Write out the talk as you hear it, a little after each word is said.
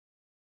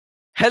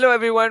Hello,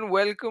 everyone.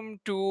 Welcome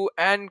to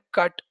And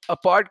Cut, a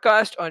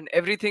podcast on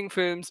everything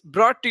films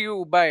brought to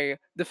you by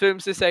the Film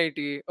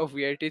Society of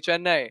VIT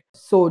Chennai.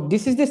 So,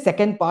 this is the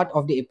second part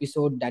of the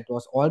episode that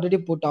was already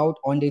put out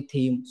on the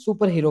theme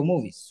superhero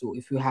movies. So,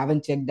 if you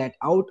haven't checked that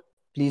out,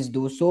 please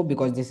do so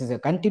because this is a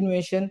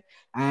continuation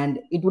and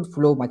it would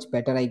flow much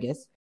better, I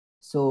guess.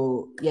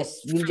 So, yes,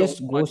 we'll Flow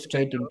just go much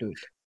straight better. into it.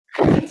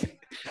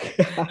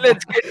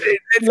 Let's get right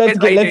Let's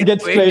get into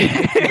straight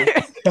into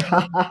it.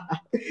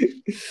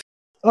 it.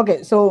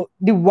 Okay, so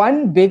the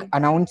one big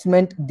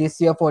announcement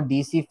this year for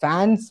DC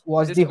fans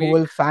was This the week,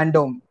 whole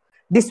fandom.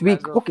 This as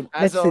week, of okay,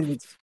 as let's say of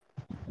this.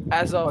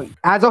 as of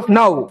As of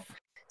now,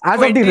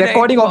 as of the 29th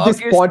recording of of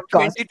this August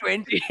podcast,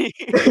 2020.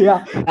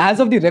 yeah, as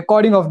of the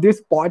recording of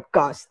this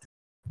podcast,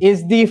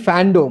 is the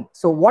fandom.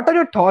 So, what are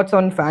your thoughts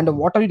on fandom?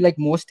 What are you like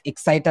most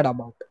excited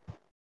about?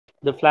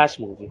 The Flash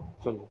movie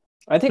for me.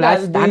 I think Flash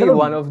I'll be standalone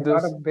one movie. of I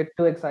got a those. bit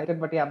too excited,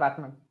 but yeah,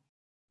 Batman.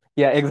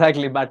 Yeah,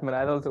 exactly. Batman.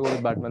 I'll also go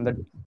with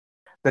Batman.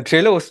 The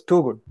trailer was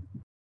too good.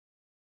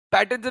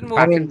 Pattinson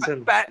I movie. mean,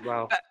 Pattinson.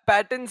 Wow.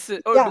 Pattinson.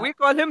 Oh, do yeah. we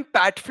call him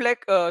Pat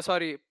Fleck?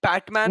 Sorry,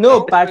 Patman No,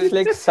 now? Pat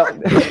Flick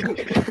sound.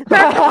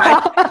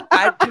 Pat,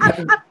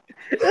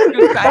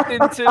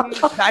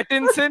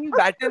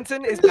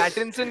 Pattinson. Is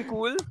Pattinson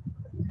cool?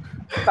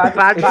 Pat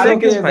Fleck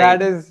okay, is fine.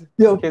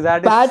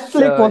 that Pat is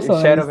Flick was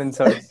share nice. of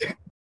insults.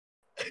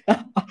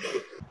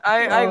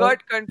 I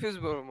got confused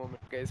for a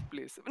moment, guys.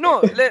 Please,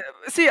 no.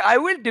 See, I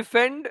will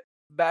defend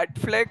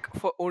Batfleck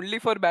for only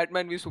for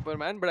Batman v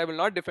Superman, but I will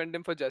not defend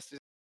him for Justice.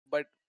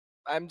 But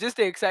I'm just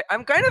excited.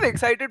 I'm kind of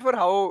excited for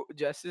how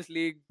Justice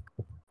League,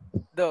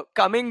 the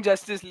coming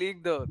Justice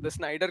League, the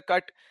Snyder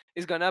cut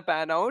is gonna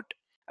pan out.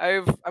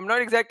 I'm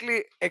not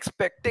exactly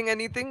expecting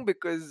anything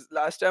because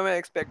last time I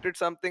expected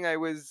something, I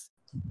was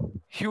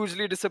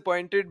hugely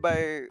disappointed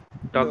by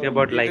Talking the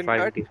about life, Whedon cut.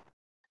 aren't you?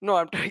 No,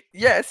 I'm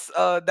yes,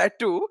 that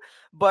too.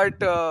 But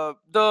the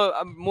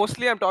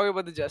mostly I'm talking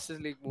about the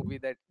Justice League movie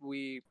that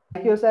we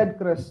Like you said,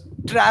 Chris.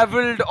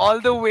 traveled all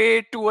the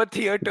way to a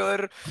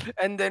theater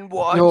and then Yo,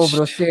 bro,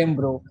 watched same,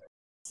 bro.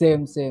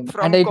 Same. And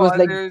from it was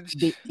like college.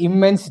 the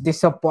immense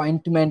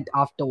disappointment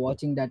after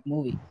watching that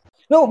movie.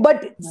 No,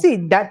 but see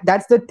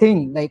that's the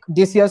thing. Like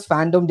this year's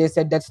fandom, they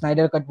said that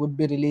Snyder Cut would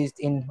be released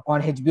in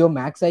on HBO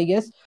Max, I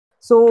guess.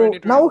 So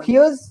now 2021.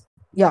 here's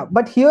yeah,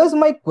 but here's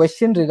my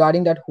question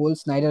regarding that whole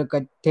Snyder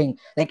Cut thing.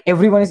 Like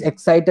everyone is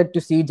excited to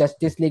see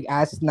Justice League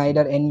as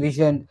Snyder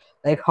envisioned,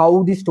 like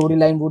how the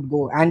storyline would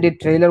go, and the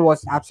trailer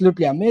was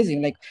absolutely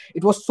amazing. Like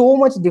it was so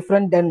much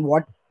different than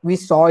what we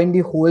saw in the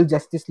whole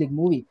Justice League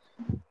movie.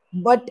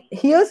 But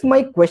here's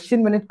my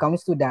question when it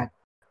comes to that.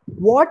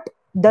 What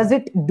does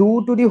it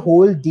do to the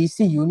whole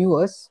DC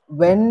universe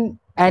when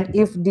and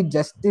if the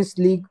Justice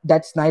League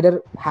that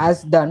Snyder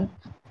has done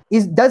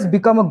is does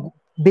become a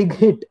big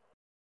hit?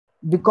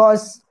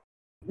 Because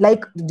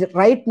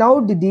right now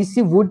the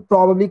DC would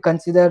probably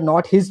consider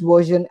not his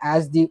version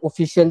as the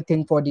official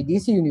thing for the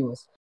DC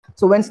universe.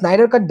 So when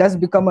Snyder Cut does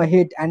become a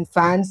hit and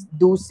fans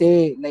do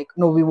say like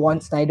no, we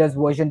want Snyder's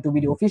version to be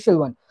the official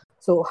one,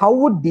 so how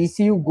would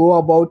DCU go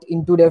about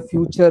into their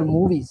future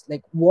movies?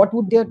 Like what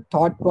would their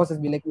thought process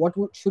be? Like what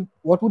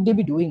would they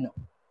be doing now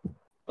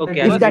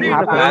Okay, if I'll that give you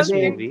the Do happens? y'all Flash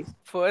think? movie.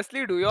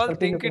 Firstly, do y'all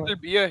Something think about-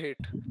 it'll be a hit?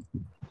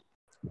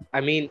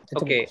 I mean, That's a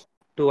good okay, question.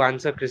 to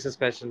answer Chris's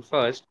question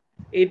first,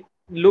 it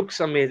looks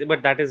amazing,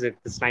 but that is it.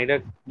 The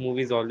Snyder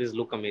movies always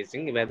look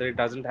amazing. Whether it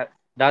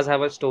does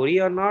have a story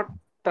or not,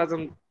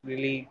 doesn't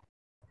really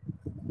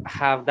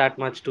have that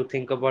much to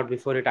think about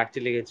before it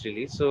actually gets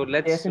released. So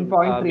let's Case in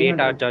point, wait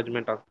our 300.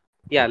 judgment on.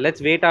 Yeah,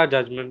 let's wait our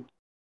judgment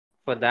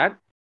for that.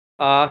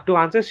 To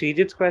answer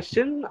Srijit's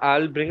question,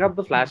 I'll bring up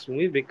the Flash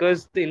movie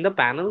because in the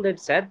panel they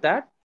said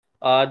that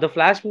the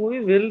Flash movie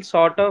will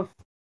sort of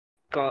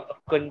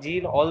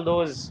congeal all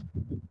those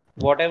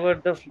whatever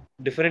the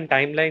different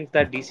timelines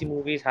that DC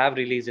movies have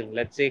released in.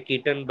 Let's say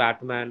Keaton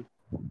Batman,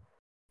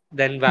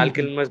 then Val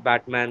Kilmer's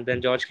Batman,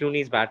 then George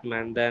Clooney's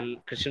Batman, then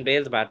Christian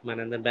Bale's Batman,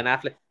 and then Ben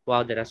Affleck.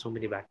 Wow, there are so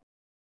many Batman.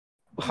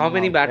 How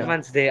many Wow, yeah.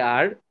 Batmans they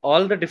are?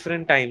 All the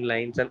different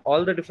timelines and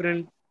all the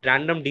different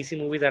random DC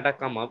movies that have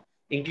come up,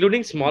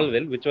 including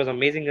Smallville, which was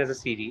amazing as a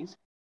series,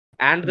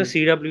 and the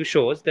CW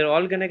shows, they're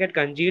all gonna get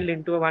congealed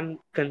into a one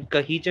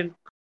coherent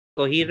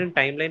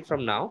timeline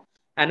from now.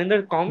 And in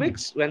the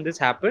comics, when this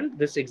happened,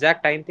 this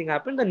exact time thing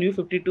happened, the new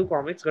 52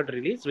 comics got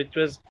released, which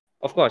was,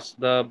 of course,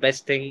 the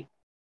best thing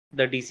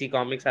the DC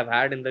comics have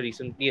had in the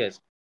recent years,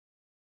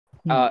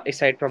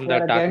 aside from the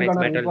We're Dark again Knight's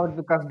gonna Metal. reboot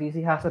because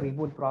DC has a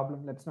reboot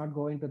problem. Let's not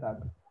go into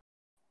that.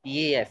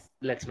 Yes,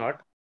 let's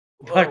not.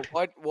 Oh,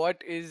 But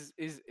what is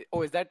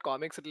oh, is that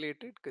comics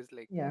related? Because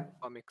like Yeah,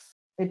 comics.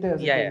 it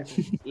is. yeah, It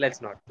is.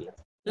 let's not.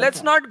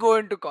 Let's not go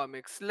into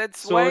comics.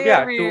 Let's. So Why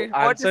yeah, are we? to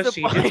What is answer the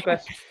Srijit's point?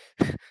 question,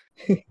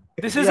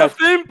 This is yeah, a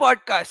film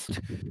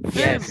podcast. Film.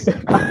 yes,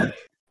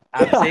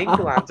 I'm saying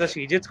to answer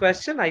Srijit's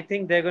question, I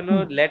think they're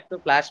gonna let the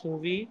Flash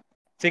movie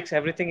fix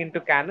everything into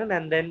canon,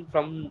 and then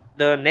from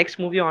the next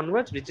movie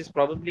onwards, which is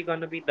probably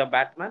gonna be the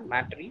Batman,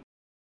 Matt Reeves,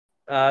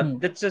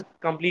 that's a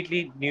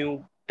completely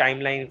new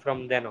timeline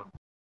from then on.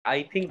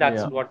 I think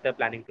that's Yeah. what they're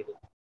planning to do.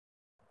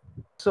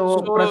 So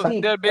So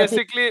Pratik, they're Pratik,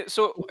 basically.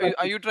 So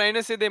are you trying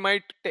to say they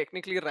might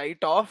technically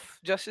write off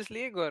Justice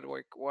League, or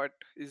like what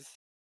is?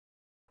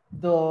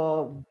 the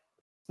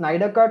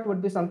Snyder Cut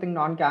would be something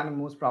non-canon,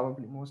 most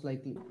probably, most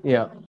likely,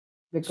 Yeah.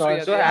 So yeah,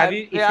 because So have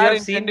you, they if you are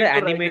have seen the intending to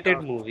write it animated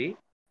off. movie,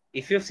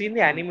 if you've seen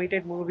the Hmm.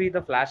 animated movie,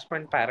 The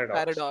Flashpoint Paradox,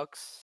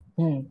 Paradox.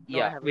 Hmm. No, I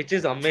yeah, haven't. which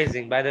is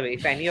amazing. By the way,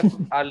 if any of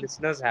our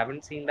listeners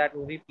haven't seen that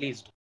movie,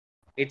 please do.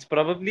 It's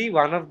probably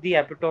one of the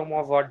epitome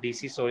of what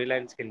DC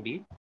storylines can be,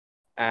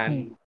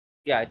 and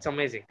yeah, it's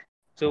amazing.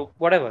 So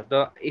whatever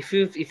the if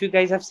you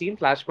guys have seen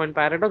Flashpoint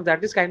Paradox,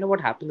 that is kind of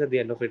what happens at the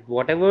end of it.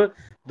 Whatever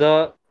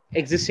the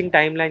existing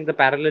timeline, the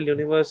parallel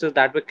universes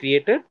that were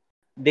created,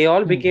 they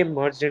all became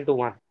merged into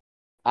one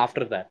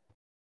after that.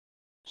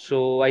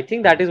 So I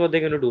think that is what they're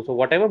going to do. So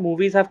whatever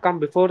movies have come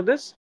before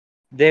this,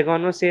 they're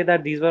going to say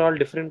that these were all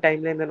different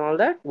timelines and all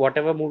that.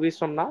 Whatever movies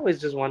from now is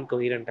just one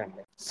coherent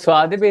timeline. So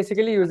are they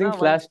basically using one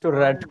Flash to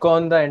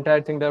retcon the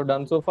entire thing they've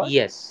done so far?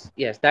 Yes,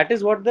 yes, that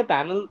is what the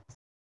panel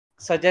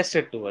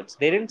suggested towards.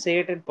 They didn't say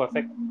it in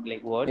perfect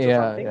like words or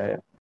Yeah, something, yeah, yeah.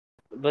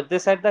 but they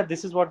said that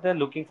this is what they're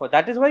looking for.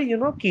 That is why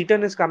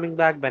Keaton is coming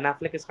back, Ben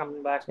Affleck is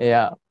coming back,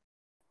 Yeah.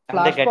 and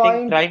they're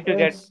Flashpoint trying to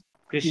get is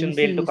Christian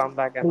Bale to DC's come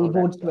back and all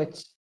reboot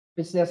that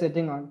which they're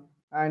sitting on,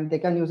 and they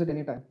can use it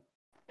anytime.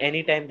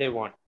 anytime they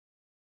want.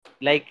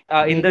 Like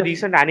They in the just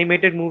recent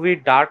animated movie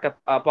Dark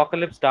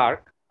Apocalypse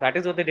Dark, that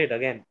is what they did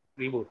again,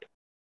 reboot.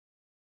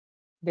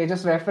 they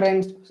just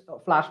referenced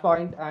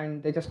Flashpoint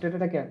and they just did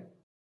it again.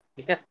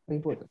 Yeah,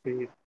 Reboot.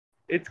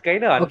 it's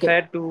kind of Okay.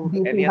 unfair to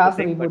DC any other has a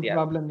thing, but reboot yeah.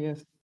 problem,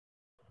 yes.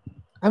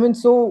 I mean,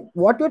 so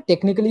what you're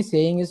technically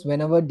saying is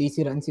whenever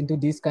DC runs into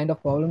these kind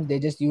of problems, they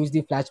just use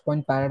the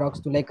Flashpoint paradox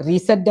to like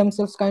reset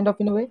themselves, kind of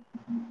in a way.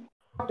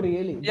 Not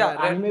really. Yeah,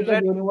 The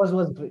animated universe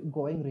was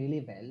going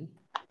really well,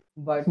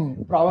 but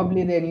Hmm.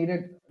 probably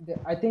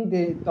I think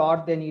they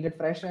thought they needed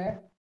fresh air,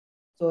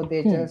 so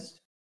they just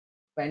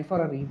went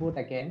for a reboot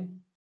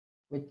again,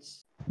 which,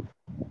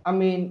 I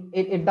mean,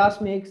 it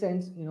does make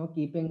sense,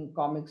 keeping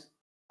comics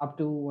up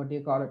to what do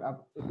you call it,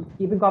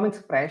 keeping comics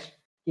fresh,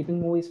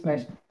 keeping movies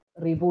fresh.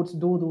 Reboots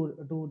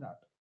do that.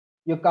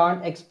 You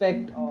can't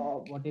expect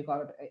what do you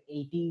call it,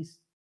 80s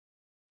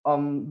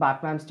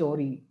Batman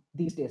story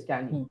these days,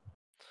 can you?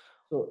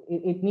 So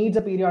it needs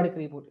a periodic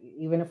reboot,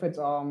 even if it's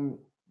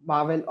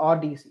Marvel or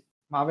DC.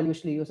 Marvel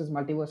usually uses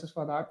multiverses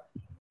for that.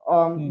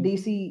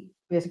 DC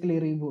basically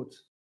reboots.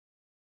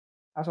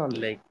 That's all.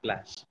 Like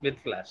Flash with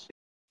Flash.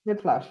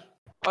 With Flash.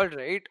 All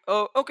right.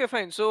 Okay,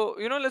 fine. So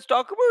let's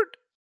talk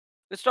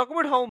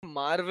about how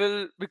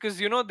Marvel, because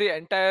the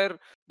entire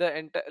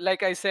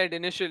like I said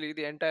initially,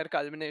 the entire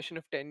culmination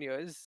of 10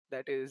 years,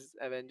 that is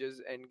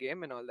Avengers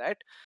Endgame and all that.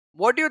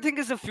 What do you think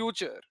is the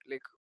future?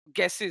 Like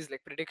guesses,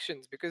 like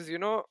predictions, because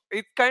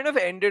it kind of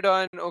ended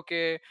on,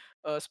 okay,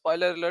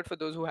 spoiler alert for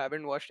those who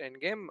haven't watched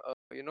Endgame.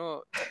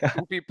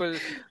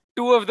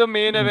 Two of the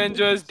main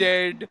Avengers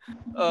dead.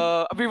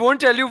 We won't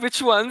tell you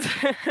which ones.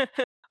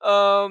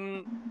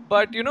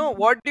 But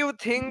what do you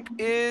think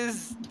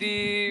is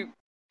the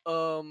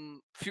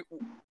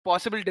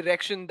possible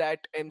direction that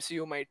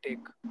MCU might take?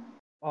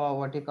 Or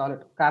what do you call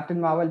it? Captain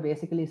Marvel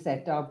basically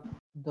set up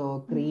the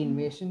Kree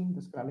invasion,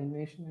 the Skrull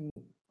invasion,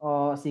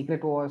 and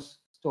Secret Wars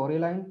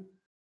storyline.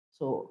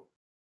 So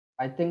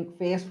I think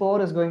Phase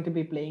 4 is going to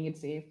be playing it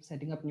safe,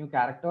 setting up new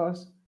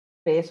characters.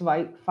 Phase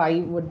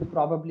 5 would be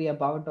probably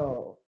about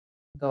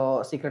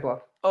the Secret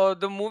War.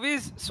 The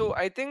movies. So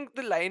I think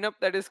the lineup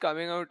that is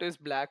coming out is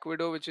Black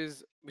Widow, which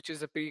is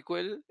a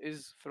prequel,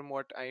 is from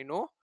what I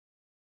know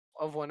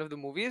of one of the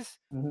movies.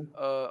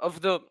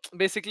 Of the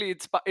basically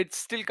it's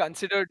still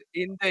considered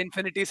in the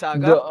Infinity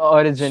Saga. The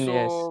origin,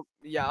 yes. So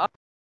yeah,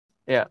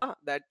 Yeah.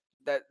 that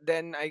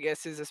then I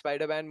guess is a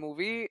Spider-Man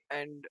movie,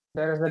 and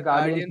There is a the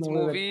Guardians Guardians movie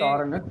with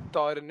movie,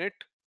 Thor in it.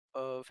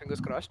 fingers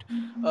crossed.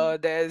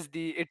 There's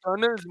the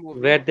Eternals movie,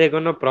 Where they're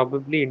gonna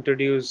probably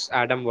introduce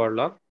Adam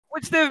Warlock,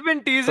 which they've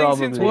been teasing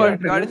since Probably,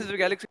 what? yeah. Guardians of the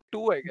Galaxy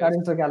 2, I guess.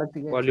 Guardians of the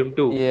Galaxy. Yes. Volume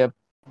 2. Yep.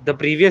 The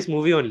previous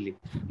movie only.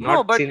 No,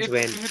 Not but since if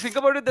when. you think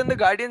about it, then the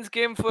Guardians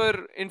came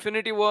for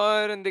Infinity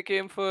War and they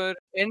came for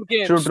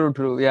Endgame.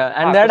 True. Yeah.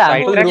 And Ah, they had so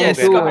ample sidetrack room yes,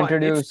 is to come on, it's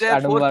introduce their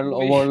Adam fourth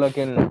movie. Warlock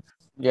in.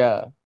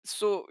 Yeah.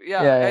 So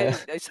Yeah.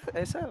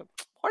 I saw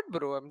what,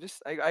 bro?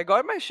 I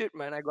got my shit,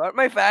 man. I got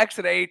my facts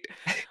right.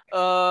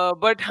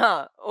 But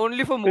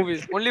only for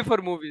movies. Only for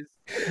movies.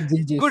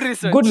 GGs. Good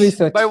research. Good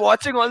research. By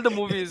watching all the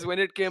movies when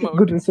it came out.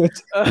 Good research.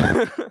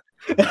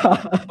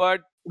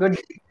 But Good.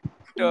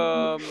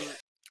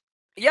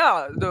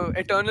 yeah, the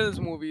Eternals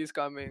movie is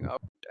coming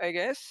out, I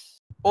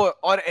guess. Or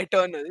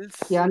Eternals.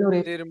 Keanu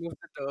Reeves. They removed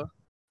the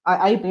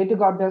I pray to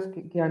God there's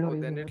Keanu Oh,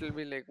 Reeves. then in it. it'll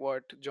be like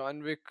what?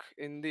 John Wick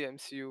in the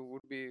MCU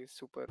would be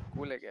super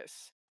cool, I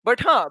guess.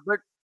 But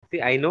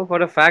See, I know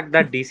for a fact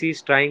that DC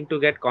is trying to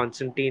get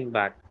Constantine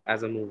back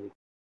as a movie,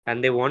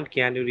 and they want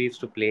Keanu Reeves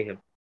to play him.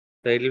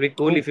 So it'll be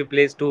cool if he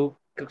plays two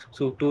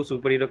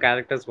superhero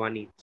characters, one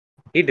each.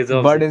 He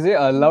deserves But it. is he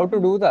allowed to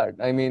do that?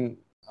 I mean,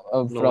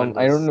 one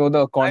I don't does. know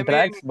the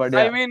contracts, but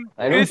yeah. I mean,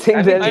 I don't it's- think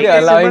I they'll mean, be J.K.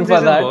 allowing Simmons for is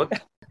in that. both.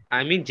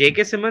 I mean,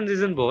 J.K. Simmons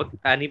is in both,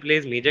 and he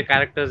plays major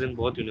characters in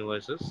both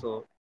universes,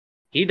 so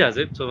he does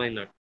it. So why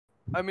not?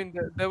 I mean,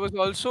 there was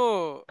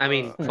also I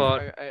mean,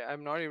 for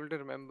I'm not able to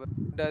remember.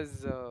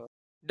 Does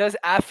does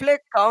Affleck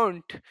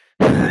count?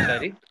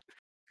 sorry,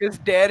 Because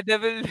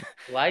Daredevil,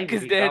 why would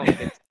because he count?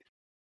 Daredevil.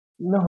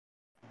 No,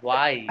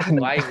 Why?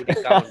 Why would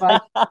he count? why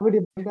would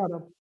you bring that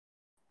up?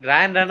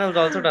 Ryan Reynolds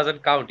also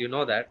doesn't count. You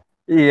know that.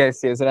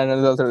 Yes,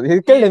 Reynolds also.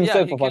 He killed Yeah,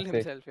 himself he for killed fuck's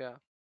sake. himself. Yeah.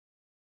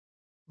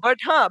 But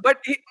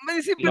see,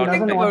 He but Lot of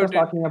think doesn't times. want us about it.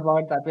 talking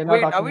about that. We're not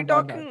Wait, are talking we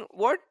about that. talking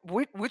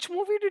which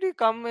movie did he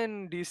come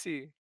in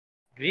DC?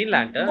 Green Oh,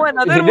 Lantern. He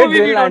another did movie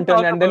Green we don't Lantern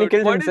talk and then he about.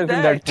 killed What is himself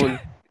in that? Deadpool.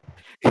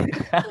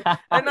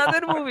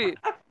 Another movie.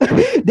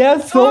 There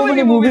are so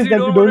many movies we that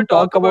we don't want to don't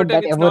talk about and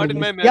that it's ever not in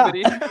released. my Yeah.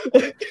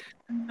 memory.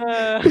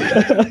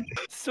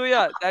 So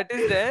yeah, that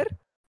is there.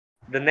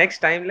 The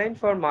next timeline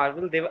for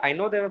Marvel, I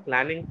know they were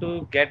planning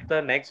to get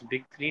the next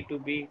big three to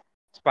be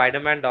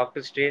Spider-Man,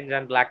 Doctor Strange,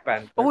 and Black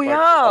Panther. Oh but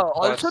yeah, of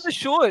also course, the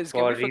shows.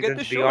 Can for we forget the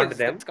reasons beyond shows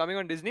them, that's coming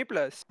on Disney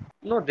Plus?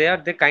 no,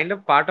 they kind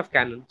of part of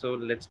canon. So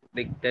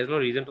there's no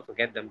reason to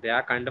forget them. They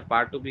are kind of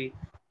part to be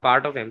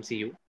part of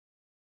MCU.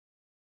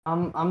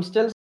 I'm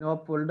still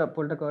pull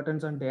the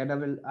curtains on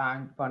Daredevil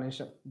and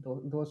Punisher.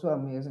 Those were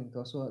amazing.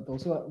 Those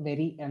were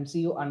very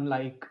MCU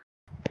unlike.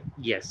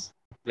 Yes,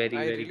 very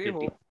I very really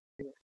pretty. hope.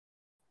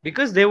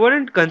 Because they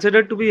weren't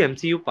considered to be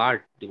MCU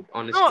part, dude. No,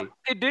 Honestly, True.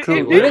 it did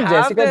Even have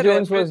Jessica their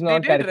Jones reference. was They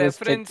not did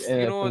characteristic reference, from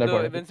that the point of view.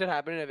 events that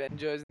happened in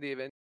Avengers, the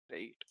events,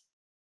 right?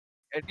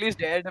 At least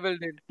Daredevil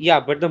did. yeah,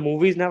 but the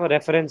movies never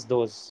reference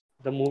those.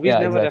 The movies Yeah,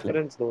 never exactly.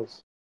 reference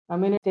those. I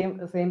mean,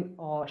 same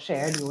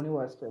shared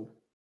universe still.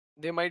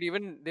 They might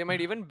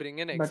even bring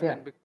in But yeah.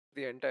 X-Men because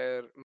the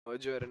entire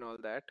merger and all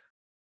that.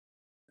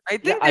 I Yeah,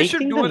 think they I should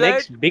think the do that.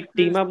 next big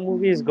team because up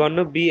movie is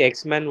gonna be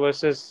X-Men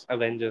versus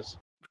Avengers.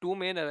 two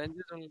main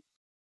Avengers only.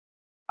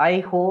 I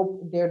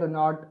hope they do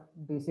not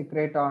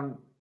desecrate on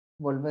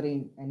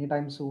Wolverine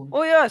anytime soon.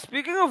 Oh yeah,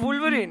 speaking of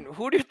Wolverine,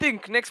 who do you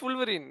think next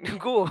Wolverine?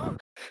 Go.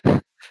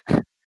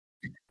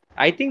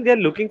 I think they're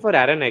looking for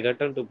Aaron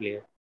Egerton to play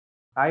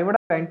I would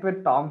have went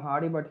with Tom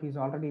Hardy, but he's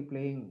already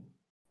playing.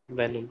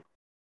 Venom.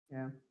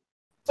 Yeah.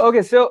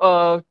 Okay,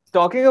 so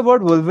talking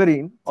about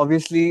Wolverine,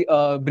 obviously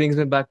brings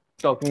me back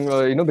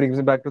brings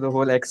me back to the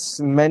whole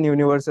X-Men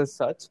universe as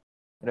such,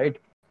 right?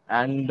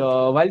 And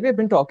while we have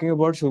been talking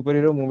about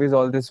superhero movies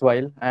all this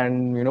while,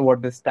 and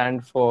what they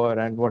stand for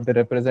and what they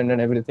represent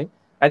and everything,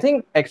 I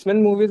think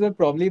X-Men movies are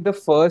probably the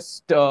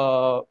first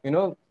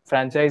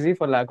franchisee,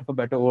 for lack of a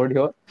better word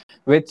here,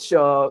 which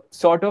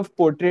sort of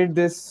portrayed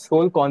this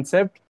whole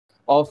concept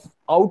of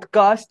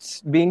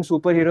outcasts being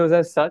superheroes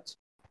as such,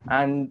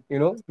 and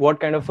what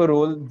kind of a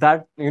role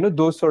that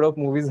those sort of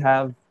movies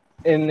have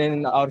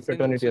in our In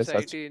fraternity as such.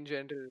 society in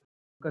general.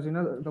 Because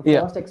the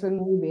Yeah. first X-Men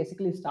movie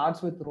basically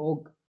starts with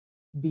Rogue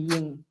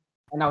being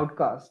an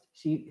outcast.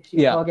 She's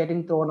Yeah. her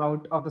getting thrown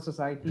out of the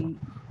society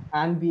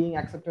and being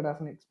accepted as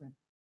an X-Men.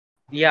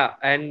 Yeah,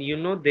 and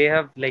they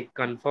have like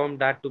confirmed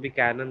that to be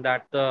canon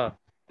that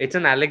it's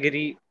an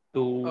allegory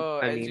to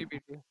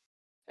LGBT.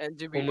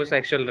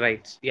 homosexual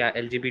rights. Yeah,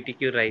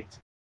 LGBTQ rights.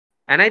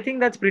 And I think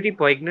that's pretty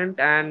poignant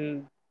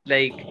and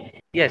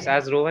like yes,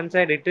 as Rohan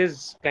said, it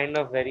is kind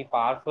of very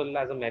powerful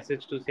as a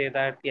message to say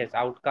that yes,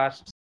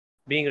 outcasts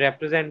being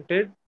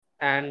represented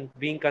and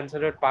being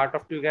considered part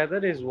of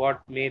together is what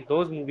made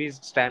those movies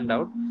stand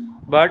out.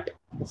 But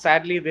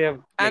sadly they have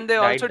And they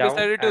also died down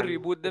decided to and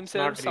reboot it's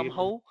themselves not really-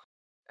 somehow.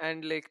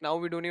 And now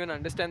we don't even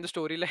understand the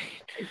storyline.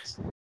 It's...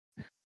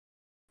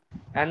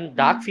 And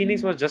Dark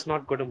Phoenix was just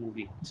not good a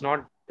movie.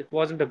 It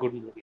wasn't a good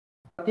movie.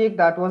 Pratik,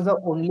 that was the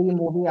only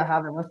movie I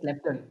have ever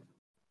slept in.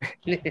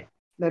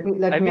 Let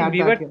me I mean, add we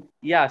that were here.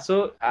 yeah.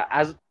 So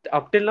as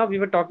up till now, we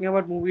were talking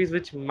about movies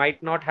which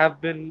might not have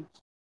been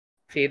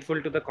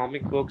faithful to the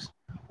comic books,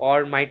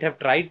 or might have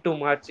tried too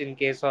much in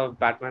case of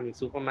Batman and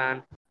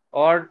Superman,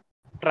 or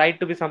tried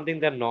to be something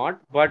they're not.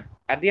 But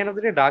at the end of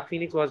the day, Dark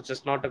Phoenix was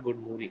just not a good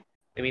movie.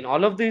 I mean,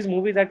 all of these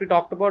movies that we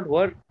talked about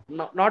were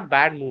not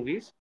bad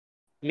movies.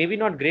 Maybe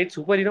not great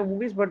superhero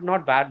movies, but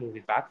not bad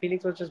movies. Dark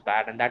Phoenix was just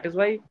bad, and that is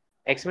why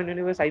X-Men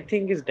universe I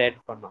think is dead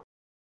for now.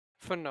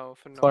 For now.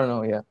 For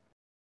now, yeah.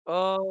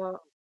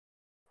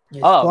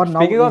 Yes, for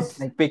now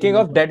Speaking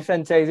of dead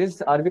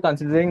franchises, are we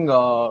considering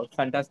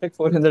Fantastic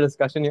Four in the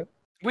discussion here?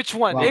 Which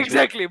one? Wow.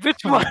 Exactly.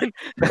 Which one?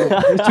 Which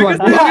Because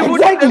one? they Yeah, reboot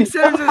exactly.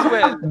 themselves as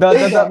well.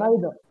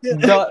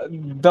 Neither.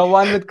 The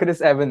one with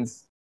Chris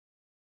Evans.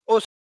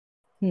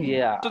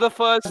 Yeah, So the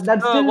first,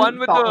 That's the still one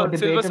with the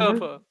Silver debatable.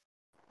 Surfer.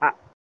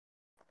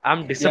 I'm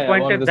one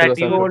disappointed with the that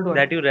Silver Surfer.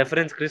 that you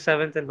reference Chris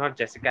Evans and not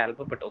Jessica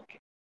Alba, but okay.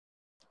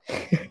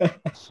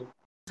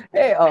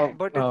 Hey,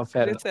 But it's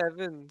fair Chris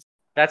Evans.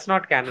 That's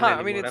not canon anymore.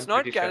 I mean, it's I'm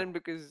not pretty sure. canon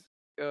because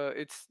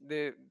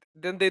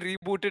then they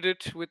rebooted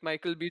it with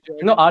Michael B.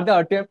 Jordan. No, are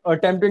they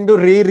attempting to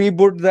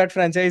reboot that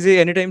franchise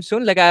anytime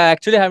soon? Like, I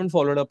actually haven't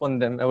followed up on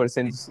them ever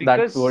since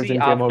Because that version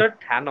see, came out.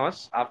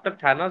 after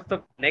Thanos,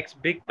 the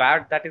next big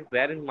bad that is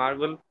there in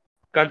Marvel,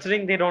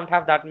 considering they don't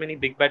have that many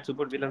big bad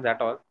supervillains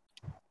at all,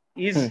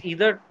 is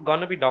either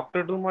gonna be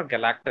Doctor Doom or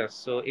Galactus.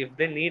 So if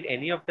they need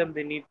any of them,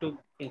 they need to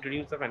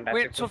introduce the Fantastic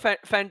Wait, so Four.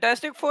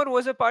 Fantastic Four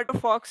was a part of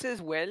Fox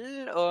as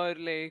well, or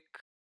like?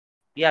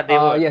 Yeah, they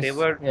were. They Yes,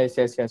 were. yes,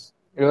 yes, yes.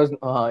 It was.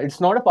 It's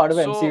not a part of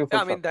So MCU for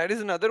I sure. mean, that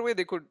is another way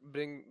they could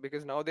bring,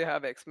 because now they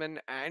have X-Men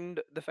and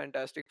the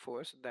Fantastic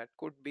Four, so that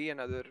could be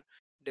another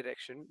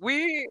direction.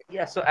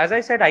 Yeah. So as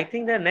I said, I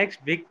think the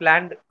next big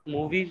planned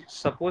movie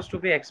supposed to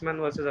be X-Men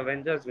versus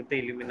Avengers with the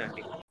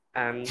Illuminati,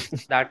 and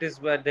that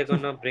is where they're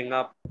gonna bring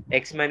up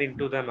X-Men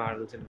into the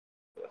Marvel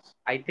Universe.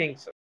 I think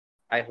so.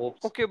 I hope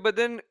so. Okay, but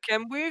then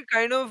can we Drop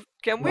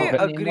the name or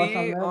agree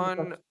somewhere on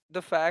because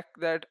the fact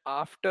that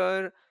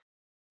after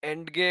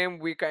Endgame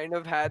we kind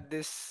of had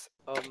this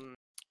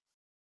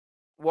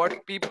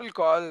what people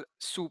call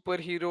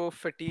superhero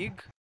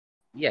fatigue?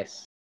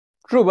 Yes.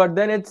 True, but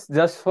then it's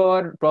just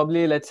for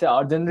probably, let's say,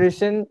 our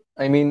generation.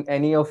 I mean,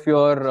 any of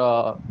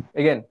your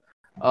again,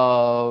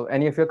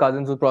 any of your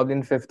cousins who probably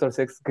in fifth or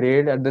sixth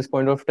grade at this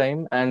point of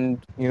time,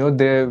 and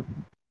they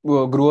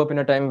grew up in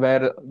a time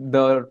where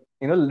the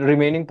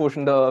remaining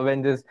portion, the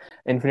Avengers,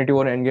 Infinity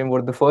War, Endgame,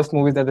 were the first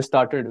movies that they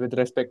started with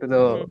respect to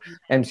the Mhm.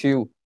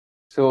 MCU.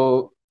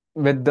 So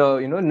with the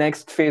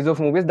next phase of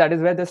movies, that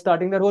is where they're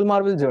starting their whole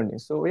Marvel journey.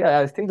 So yeah,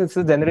 I think this is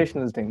a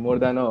generational thing more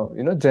than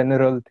a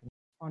general thing.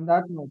 on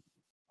that note,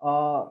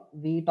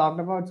 we talked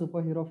about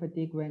superhero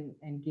fatigue when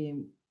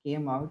Endgame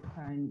came out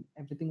and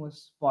everything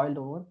was spoiled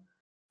over.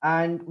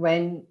 And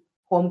when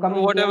Homecoming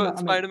came, Whatever, I mean,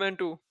 Spider-Man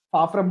 2.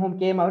 Far From Home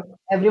came out,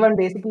 everyone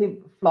basically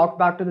flocked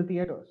back to the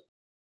theaters.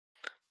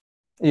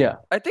 Yeah.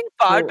 I think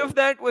part of So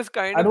that was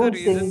kind I of the don't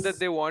reason think that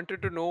they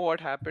wanted to know what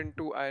happened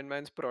to Iron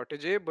Man's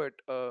protege, but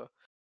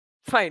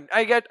fine.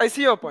 I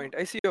see your point.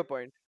 I see your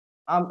point.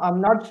 I'm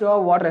not sure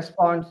what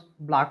response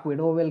Black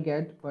Widow will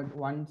get, but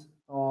once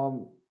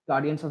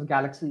Guardians of the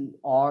Galaxy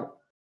or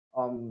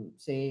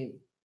say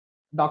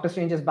Doctor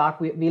Strange is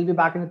back, we'll be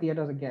back in the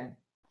theaters again.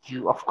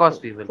 Of course,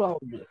 So we will.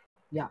 Probably.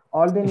 Yeah.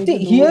 all they need See,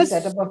 to do is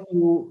set here's up a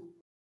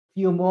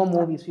few more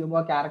movies, few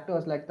more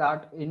characters like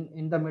that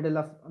in the middle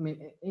of, I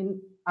mean,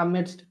 in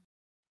amidst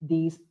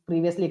these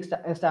previously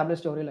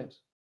established storylines.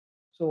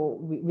 So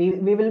we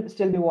will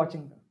still be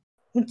watching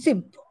them.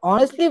 see,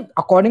 honestly,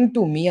 according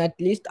to me at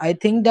least, I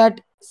think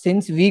that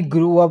since we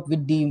grew up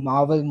with the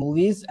Marvel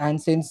movies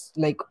and since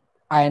like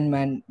Iron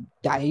Man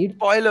died, I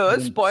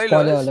Spoilers, mean, spoiler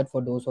spoilers. alert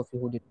for those of you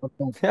who did not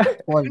know. It's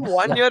been Spoilers,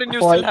 one yeah. year and you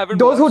For still haven't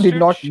those who watched did it.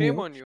 not Shame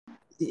know, on you.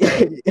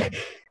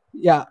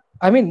 yeah.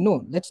 I mean,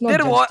 no, let's not There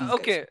judge was these guys.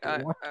 okay.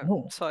 Okay, what?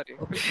 No. Sorry.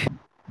 Okay,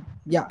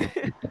 yeah.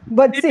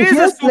 But It see, is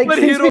a here's like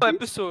since we superhero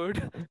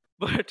episode,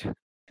 but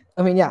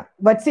I mean, yeah,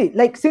 but see,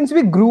 like since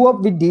we grew up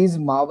with these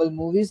Marvel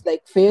movies,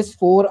 like Phase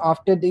 4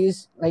 after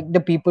these, like the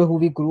people who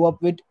we grew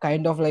up with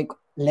kind of like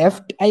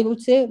left, I would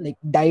say, like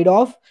died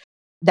off.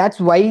 That's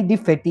why the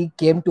fatigue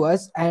came to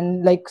us.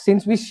 And like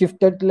since we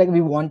shifted, like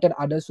we wanted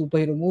other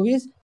superhero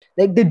movies,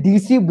 like the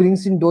DC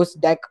brings in those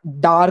like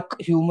dark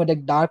humor,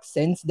 like dark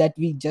sense that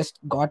we just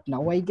got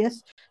now, I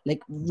guess.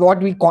 Like what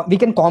we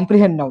can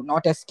comprehend now,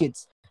 not as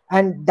kids.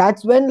 And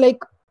that's when like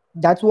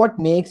that's what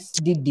makes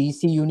the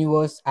DC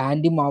universe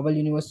and the Marvel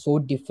universe so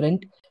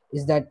different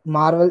is that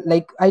Marvel,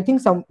 like I think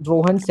some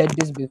Rohan said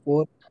this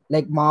before,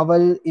 like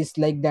Marvel is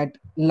like that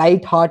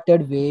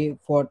light-hearted way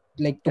for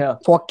like to Yeah.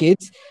 for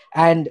kids,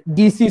 and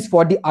DC is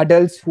for the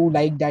adults who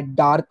like that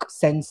dark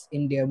sense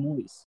in their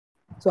movies.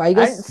 So I And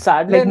guess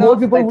sadly like more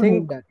enough, people I would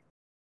move think, that.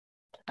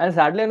 and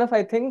sadly enough,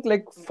 I think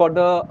like for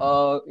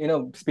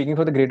the speaking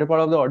for the greater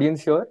part of the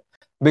audience here,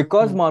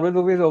 because Mm, Marvel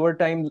movies over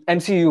time,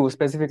 MCU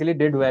specifically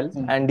did well,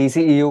 mm, and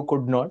DCEU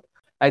could not.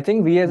 I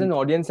think we as mm, an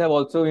audience have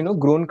also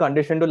grown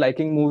conditioned to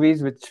liking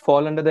movies which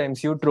fall under the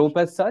MCU trope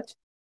as such.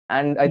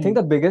 And I think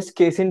mm. the biggest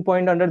case in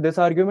point under this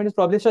argument is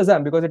probably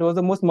Shazam because it was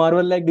the most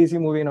Marvel-like DC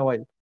movie in a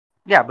while.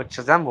 Yeah, but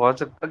Shazam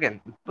was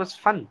again. It was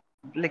fun.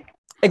 Like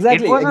it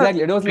Exactly, was a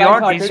exactly. It was pure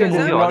but light-hearted. DC It did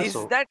movie Shazam not. is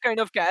also. that kind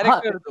of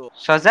Huh, character though.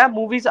 Shazam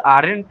movies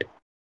aren't.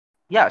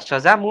 Yeah,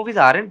 Shazam movies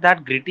aren't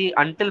that gritty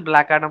until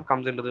Black Adam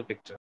comes into the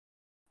picture.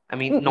 I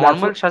mean, that's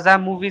normal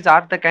Shazam movies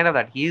are the kind of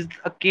that. He's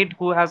a kid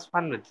who has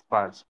fun with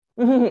powers.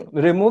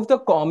 remove the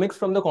comics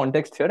from the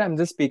context here. I'm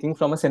just speaking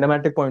from a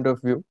cinematic point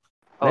of view,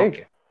 right?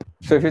 Okay.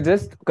 So if you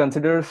just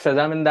consider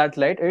Shazam in that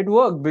light, it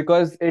worked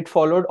because it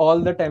followed all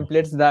the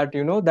templates that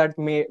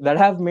that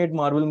have made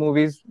Marvel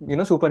movies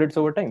super hits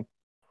over time.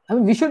 I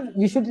mean,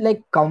 we should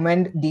like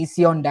commend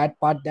DC on that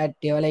part that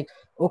they were like,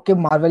 okay,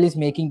 Marvel is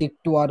making it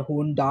to our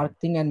own dark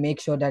thing and make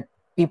sure that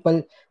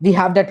people we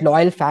have that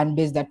loyal fan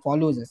base that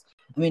follows us.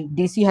 I mean,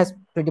 DC has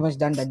pretty much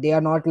done that. They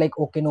are not like,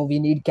 okay, no, we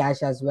need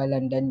cash as well,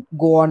 and then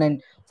go on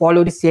and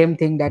follow the same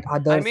thing that I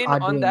others mean, are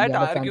on doing, the that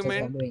other franchises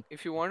are argument, doing.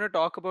 if you want to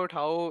talk about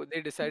how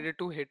they decided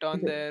to hit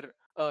on their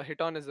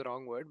hit on is the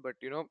wrong word, but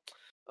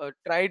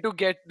try to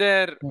get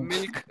their Hmm.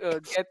 milk,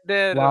 get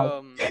their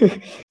Wow.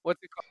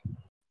 what's it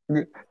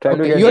called? Try to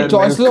Okay, get your their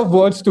choices milk. of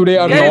words today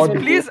are Guys, not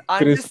please,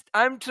 crisp.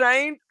 I'm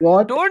trying.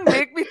 What? Don't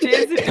make me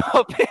change the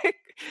topic.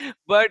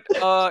 But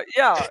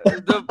yeah,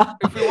 the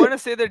if we want to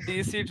say that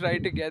DC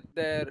tried to get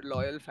their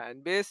loyal fan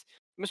base,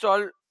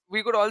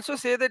 we could also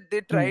say that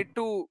they Hmm. tried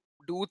to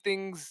do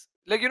things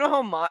Like, you know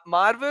how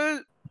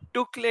Marvel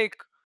took like,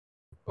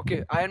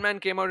 okay, Iron Man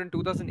came out in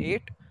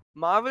 2008.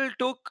 Marvel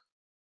took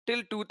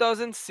till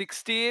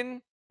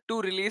 2016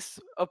 to release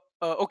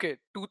till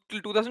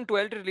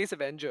 2012 to release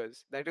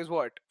Avengers. That is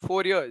what,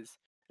 4 years,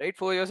 right?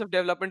 4 years of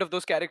development of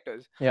those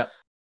characters. Yeah.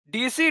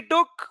 DC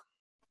took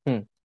Hmm.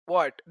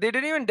 what? They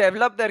didn't even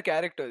develop their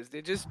characters.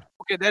 They just,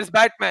 okay, there's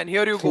Batman,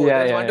 here you go. Yeah,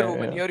 There's yeah, Wonder yeah,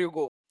 Woman, yeah. here you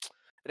go.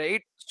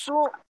 Right?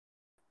 So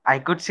I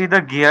could see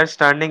the gears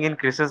turning in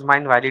Chris's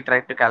mind while he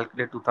tried to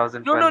calculate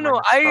 2012 no. minus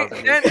I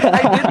 2008 did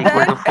equal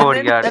that, to 4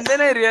 years. and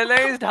then I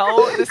realized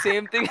how the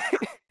same thing,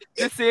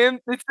 it's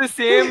the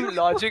same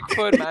logic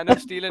for Man of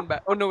Steel and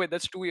oh no, wait,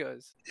 that's 2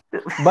 years.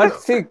 But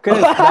see,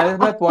 Chris, that is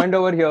my point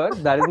over here.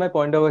 That is my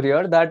point over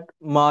here. That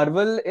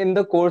Marvel, in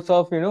the course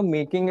of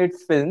making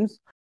its films,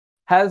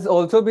 has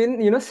also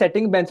been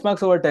setting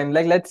benchmarks over time.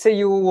 Like, let's say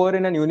you were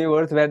in a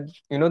universe where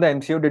the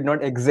MCU did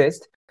not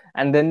exist,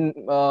 and then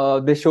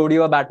they showed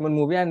you a Batman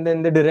movie, and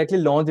then they directly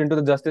launched into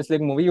the Justice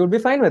League movie. You would be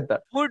fine with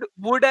that.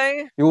 Would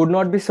I? You would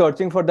not be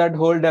searching for that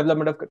whole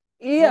development of.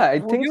 Yeah, I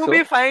Would think you so.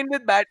 be fine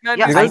with Batman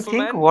Yeah, v I Because- think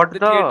Superman, what the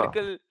the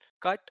theatrical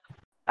cut?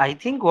 I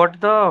think what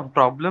the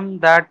problem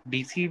that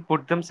DC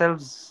put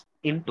themselves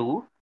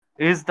into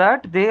is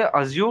that they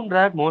assume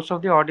that most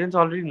of the audience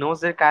already knows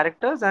their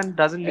characters and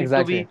doesn't need to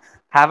Exactly. be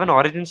have an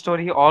origin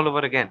story all over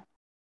again.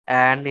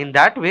 And in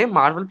that way,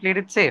 Marvel played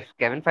it safe.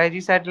 Kevin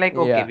Feige said like,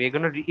 okay, Yeah. we're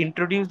gonna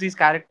introduce these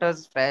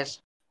characters fresh.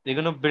 We're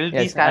gonna build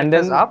Yes, these and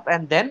characters then up,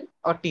 and then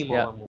a team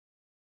yeah. over movie.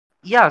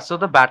 Yeah, so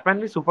the Batman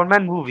v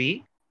Superman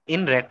movie,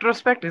 in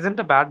retrospect, isn't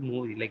a bad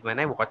movie. Like when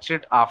I watched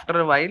it after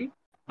a while,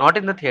 not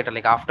in the theater,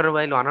 like after a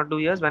while, 1 or 2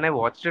 years, when I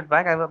watched it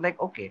back, I was like,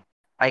 okay,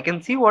 I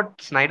can see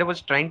what Snyder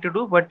was trying to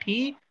do, but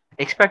he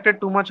expected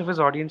too much of his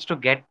audience to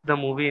get the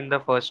movie in the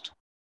first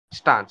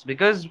stance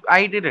because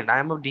I didn't. I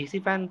am a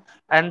DC fan,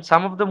 and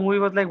some of the movie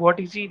was like, what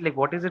is he like?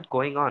 What is it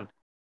going on?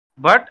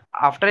 But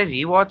after I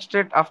rewatched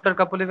it after a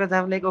couple of years,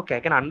 I'm like, okay, I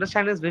can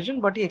understand his vision,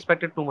 but he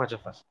expected too much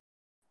of us,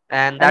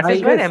 and And that is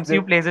see, where Chris,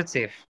 MCU plays it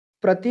safe.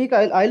 Pratik,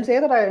 I'll say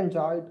that I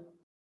enjoyed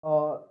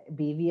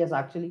BVS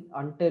actually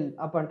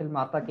up until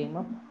Martha came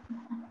up,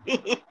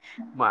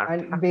 Martha.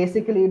 and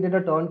basically did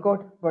a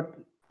turncoat. But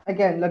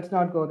again, let's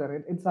not go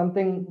there. It's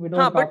something we don't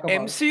But talk about.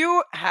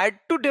 MCU had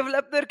to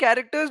develop their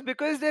characters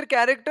because their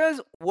characters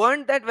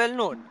weren't that well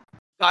known.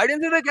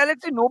 Guardians of the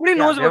Galaxy, nobody Yeah,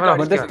 knows they about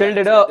were Guardians but they of the still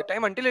did Galaxy at a the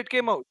time until it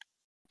came out.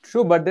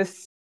 true, but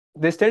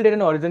they still did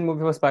an origin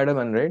movie for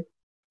Spider-Man, right?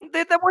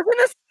 That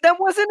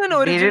wasn't an They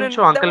origin. didn't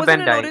show Uncle That wasn't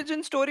Ben an dying.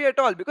 origin story at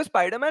all because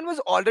Spider-Man was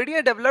already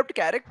a developed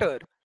character.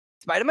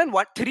 Spider-Man,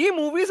 3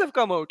 movies have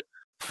come out.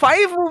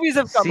 5 movies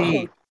have come See,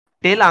 out.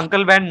 till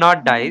Uncle Ben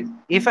not dies,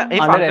 if Under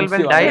Uncle Ben MCU,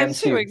 under dies,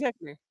 MCU, MCU.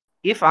 exactly.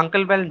 if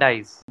Uncle Ben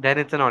dies, then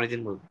it's an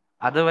origin movie.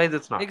 Otherwise,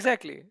 it's not.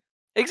 Exactly.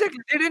 They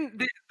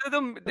didn't.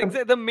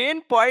 The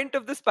main point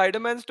of the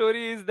Spider-Man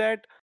story is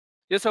that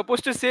you're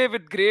supposed to say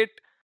with great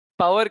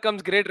power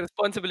comes great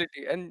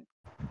responsibility, and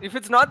if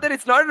it's not there,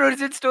 it's not an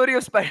origin story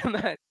of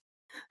Spider-Man.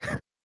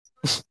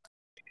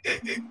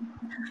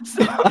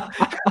 So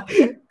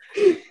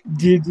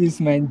GG's,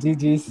 man,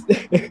 GG's.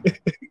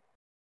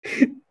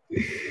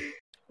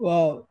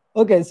 Wow.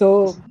 Okay,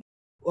 so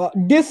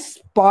this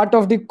part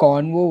of the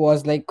convo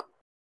was like,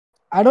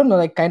 I don't know,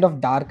 like kind of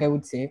dark, I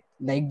would say,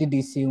 like the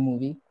DCU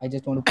movie. I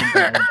just want to put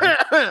that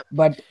out there.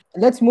 But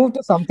let's move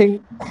to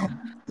something.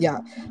 Yeah,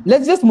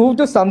 let's just move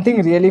to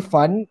something really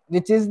fun,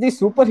 which is the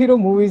superhero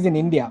movies in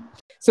India.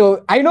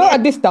 So I know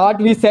at the start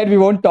we said we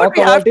won't talk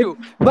we have about it,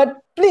 but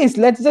please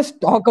let's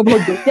just talk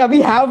about it. Yeah,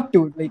 we have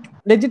to. Like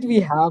legit, we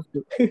have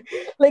to.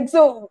 Like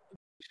so,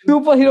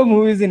 superhero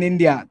movies in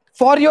India.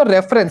 For your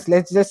reference,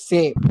 let's just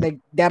say like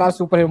there are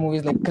superhero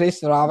movies like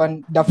Chris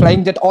Ravan, The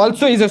Flying Jet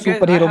also is a guys, I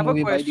superhero have a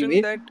movie, by the question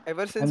way. that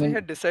ever since we mean-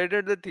 had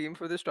decided the theme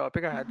for this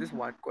topic, I had this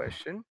one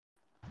question: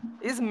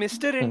 is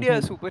Mr. India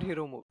a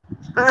superhero movie?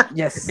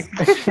 Yes.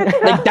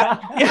 Like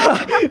that.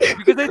 Yeah.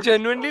 Because I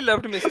genuinely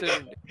loved Mr.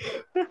 India.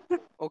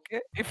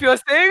 Okay, if you're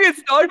saying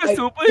it's not a Like,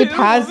 superhero it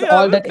has movie, I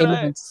all will that cry.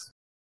 elements.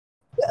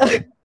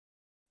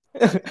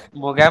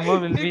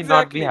 Mogambo will be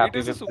not be Exactly, happy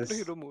it is a with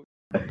this. superhero movie.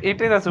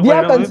 It is a We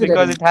are superhero movie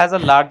because considering. it has a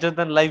larger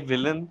than life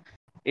villain.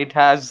 It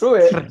has. True.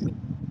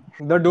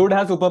 The dude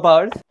has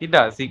superpowers. He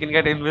does. He can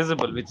get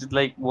invisible, which is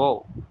like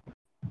whoa.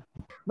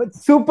 But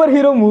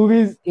superhero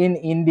movies in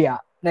India,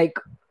 like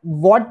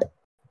what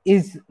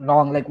is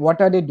wrong? Like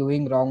what are they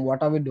doing wrong?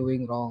 What are we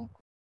doing wrong?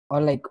 Or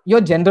like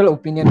your general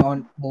opinion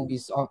on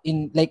movies or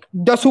in like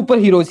the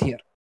superheroes here.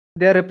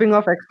 They're ripping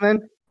off X-Men.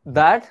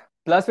 That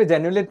plus I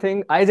genuinely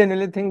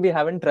think we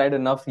haven't tried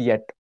enough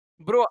yet.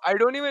 Bro, I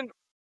don't even.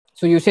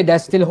 So you say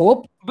there's still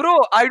hope? Bro,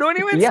 I don't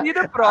even Yeah. see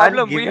the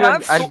problem. give We you a-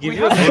 have I'll so, give we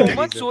you a have good so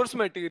much reason. source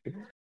material.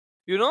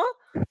 You know,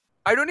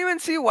 I don't even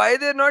see why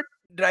they're not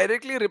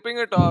directly ripping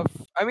it off.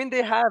 I mean,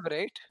 they have,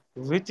 right?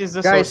 Which is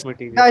the Guys, source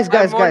material? Guys,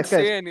 I won't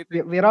say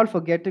anything. We're all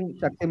forgetting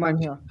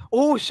Shaktiman here.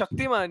 Oh,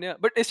 Shaktiman, yeah.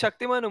 But is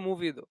Shaktiman a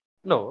movie though?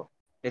 No,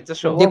 it's a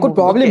show. They could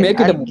probably Okay, make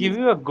it a I'll movie. give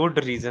you a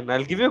good reason.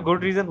 I'll give you a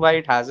good reason why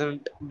it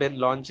hasn't been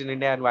launched in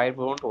India and why it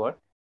won't work.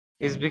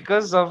 Is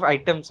because of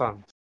item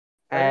songs.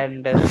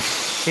 And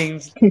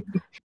things.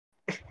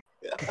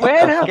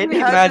 Where have Can we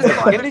you had this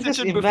imagine? Can you just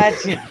conversation before?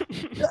 imagine?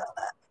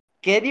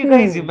 Can you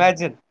guys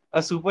imagine a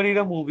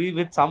superhero movie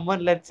with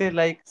someone, let's say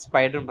like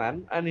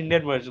Spider-Man, an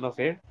Indian version of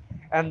it,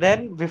 and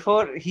then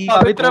before he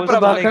Pavitra goes to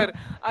like, Prabhakar.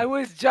 I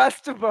was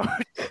just about.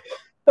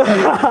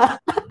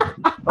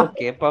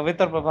 okay,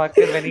 Pavitra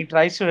Prabhakar, when he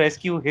tries to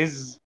rescue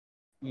his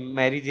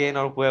Mary Jane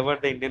or whoever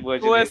the Indian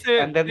version Who I is, say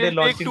and then they they'll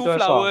launch take two into a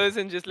song, flowers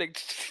and just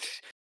like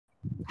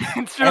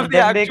instead of and the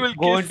then they actual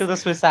go kiss. into the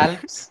Swiss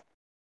Alps.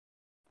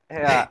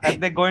 Yeah, and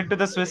they go into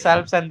the Swiss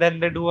Alps and then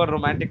they do a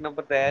romantic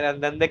number there,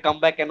 and then they come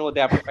back and oh, they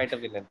have to fight a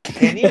villain.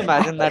 Can you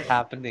imagine that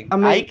happening? I I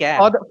mean,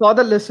 can. for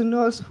the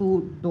listeners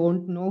who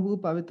don't know who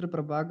Pavitra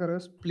Prabhakar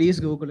is, please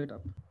Google it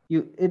up.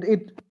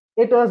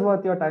 It was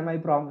worth your time, I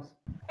promise.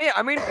 Hey,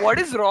 I mean, what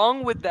is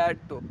wrong with that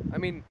though? I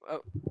mean,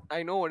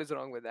 I know what is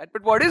wrong with that,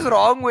 but what is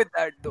wrong with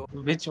that though?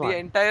 Which The one?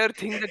 entire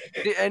thing that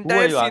the Who are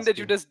entire you scene that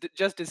you asking?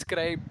 just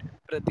described,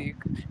 Pratik.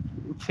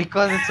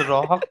 Because it's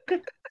rock.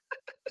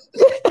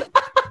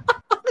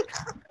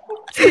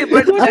 See,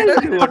 but What let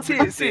else you want us me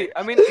to see. say?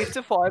 I mean, it's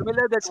a formula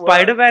that works.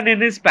 Spider-Man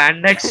in his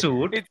spandex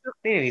suit.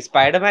 It's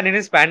Spider-Man in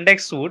his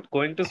spandex suit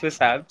going to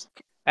Swiss Alps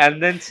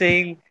and then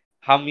saying,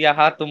 "Hum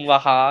yaha, tum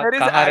waha, there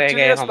is kaha reh actually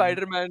gaye a hum."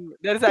 Spider-Man.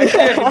 There is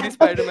actually a Hindi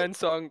Spider-Man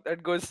song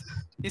that goes,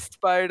 Is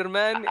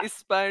Spider-Man,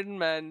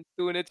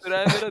 तूने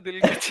चुराया मेरा दिल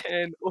का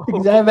चैन."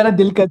 जाए मेरा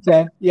दिल का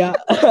चैन. Yeah.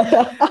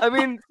 I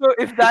mean, so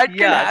if that can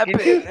Yeah, can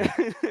you?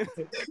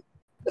 happen,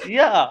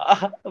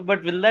 Yeah,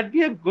 but will that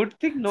be a good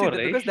thing? see, No,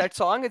 right? because that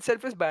song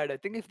itself is bad. I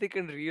think if they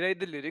can rewrite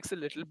the lyrics a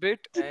little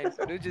bit and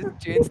just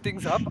change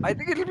things up, I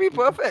think it'll be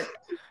perfect.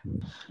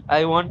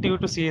 I want you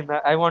to see in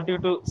that. I want you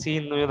to see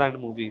in that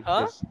movie. Huh?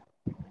 Yes.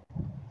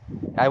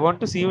 I want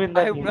to see you in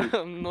I that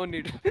have movie. no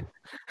need.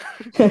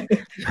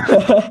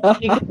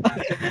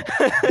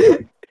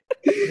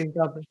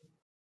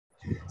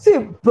 See,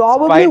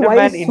 probably why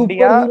Spider-Man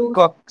India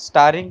superheroes.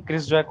 starring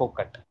Chris Joy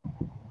Cockett.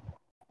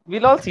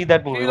 We'll all see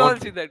that movie. We'll all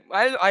won't see we?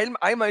 that.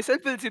 I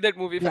myself will see that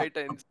movie Yeah. 5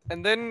 times,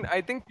 and then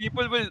I think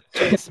people will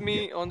chase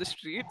me on the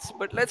streets.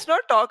 But let's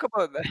not talk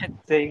about that.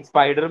 Saying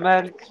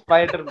Spider-Man,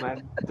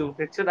 Spider-Man.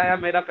 तूने चुराया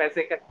मेरा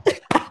पैसे का.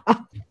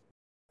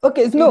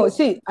 Okay, no,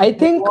 see, I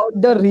think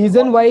the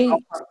reason why.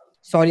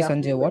 Sorry, Yeah.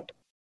 Sanjay, what?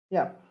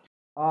 Yeah.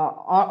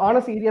 On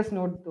a serious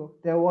note, though,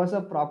 there was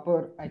a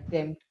proper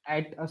attempt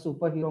at a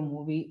superhero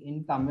movie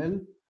in Tamil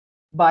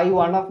by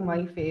one of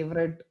my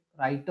favorite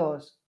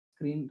writers,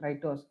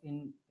 screenwriters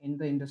in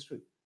the industry.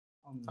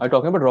 Are you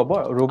talking about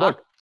robot?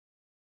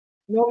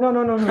 No.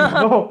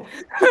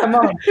 Come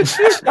on,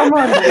 come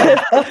on.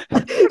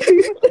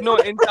 No,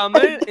 in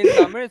Tamil,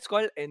 it's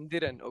called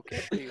Endiran.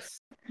 Okay,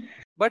 please.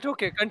 But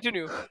okay,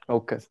 continue.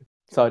 Okay,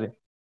 sorry.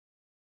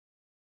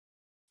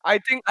 I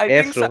think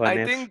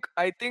Rohan,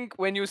 I think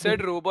when you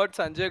said robot,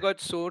 Sanjay got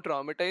so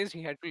traumatized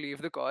he had to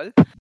leave the call.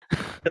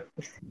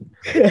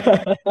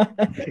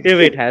 Hey,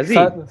 wait, has he?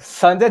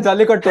 Sanjay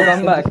Jallikot to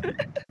come back.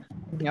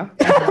 Yeah.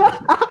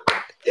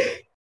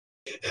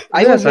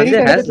 I was very Sanjay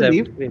tempted has to left.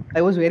 leave. Wait.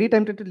 I was very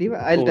tempted to leave.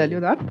 I'll Oh. tell you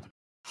that.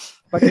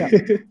 But yeah,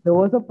 there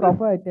was a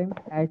proper attempt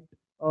at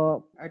a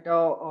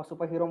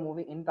superhero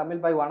movie in Tamil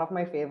by one of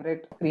my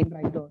favorite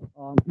screenwriters,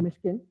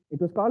 Mishkin. It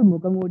was called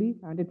Mukamudi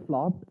and it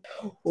flopped.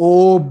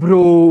 Oh,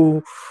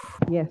 bro.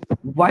 Yes.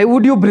 Why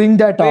would you bring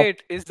that up?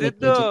 Wait, is Like, it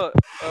the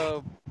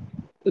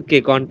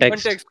Okay,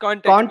 context.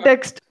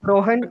 Context,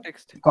 Rohan.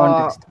 Context.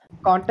 Context.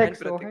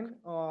 Context, And Pratik.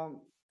 Rohan.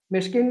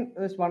 Mishkin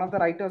is one of the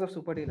writers of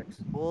Super Deluxe.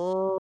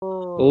 Oh,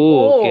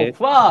 Oh, okay.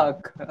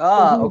 fuck.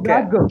 Ah, He's okay.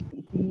 that good.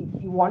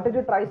 He wanted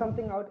to try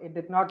something out. It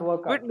did not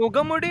work Wait, out.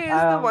 Mugamudi is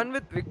the Um, one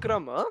with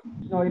Vikram, huh?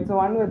 No, it's the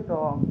one with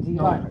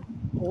Jiva.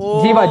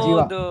 Oh, Jiva.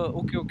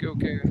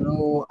 Okay.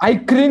 Bro, I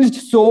cringed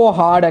so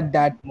hard at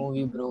that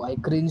movie, bro. I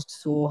cringed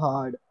so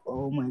hard.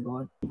 Oh my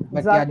god. But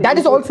Exactly. yeah, that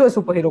is It was- also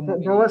a superhero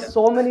movie. There were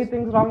so many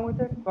things wrong with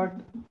it, but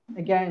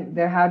again,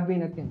 there had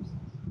been attempts.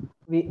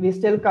 We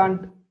still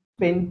can't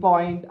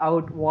pinpoint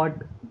out what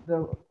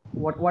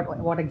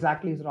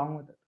exactly is wrong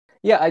with it.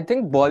 Yeah, I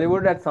think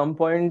Bollywood at some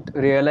point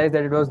realized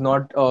that it was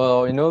not,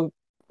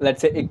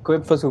 let's say,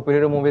 equipped for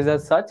superhero movies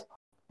as such.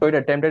 So it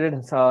attempted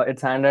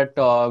its hand at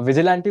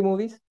vigilante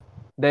movies.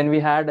 Then we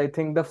had, I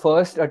think, the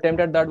first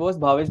attempt at that was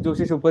Bhavesh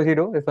Joshi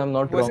Superhero, if I'm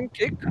not wrong. Wasn't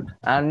Kick?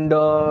 And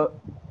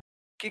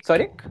Kick.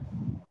 Sorry? Kick?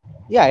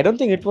 Yeah, I don't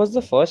think it was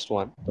the first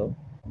one, though.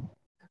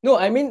 no,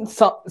 I mean,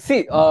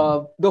 see,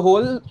 the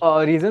whole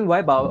reason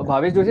why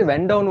Bhavesh Joshi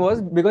went down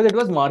was because it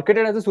was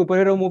marketed as a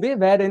superhero movie,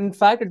 where in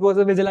fact it was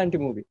a vigilante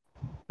movie,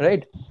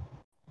 right?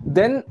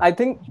 Then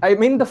I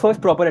mean the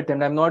first proper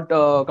attempt. I'm not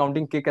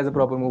counting Kick as a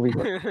proper movie.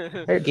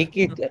 Right?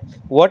 Kick.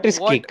 What is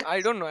What? kick?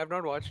 I don't know. I've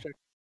not watched it.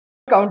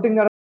 Counting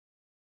around.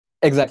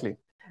 Exactly.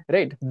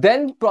 Right.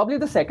 Then probably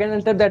the second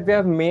attempt that we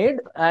have made,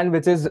 and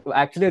which is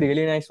actually a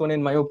really nice one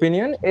in my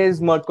opinion, is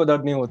Mard Ko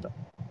Dard Nahi Hota.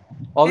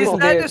 Is Obviously,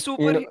 that they- a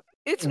super? you know,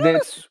 It's they-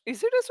 not.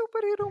 Is it a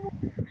superhero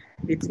movie?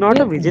 It's not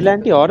a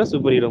vigilante or a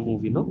superhero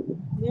movie, no?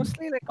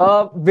 Mostly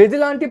like.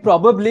 Vigilante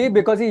probably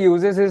because he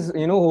uses his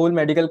whole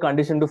medical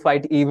condition to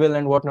fight evil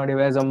and whatnot. He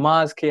wears a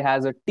mask. He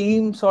has a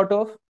team sort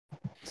of.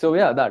 So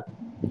yeah, that.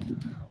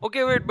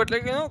 Okay, wait, but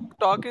like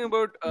talking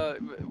about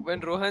when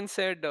Rohan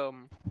said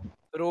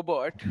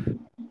robot,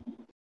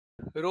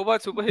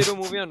 robot superhero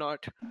movie or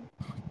not?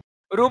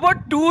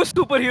 Robot 2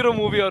 superhero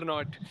movie or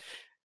not?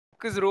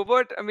 Because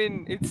Robot, I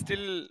mean, it's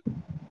still.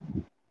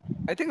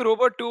 I think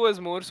Robot 2 was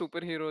more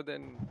superhero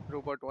than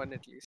Robot 1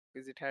 at least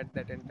because it had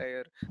that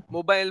entire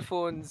mobile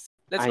phones.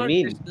 Let's I not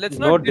mean, let's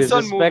no not diss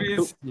on disrespect to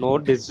movies.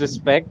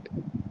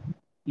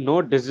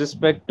 no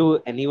disrespect to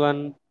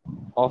anyone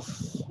of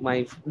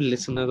my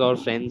listeners or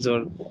friends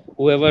or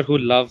whoever who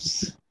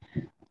loves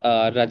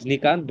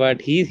Rajnikant,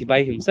 but he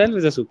by himself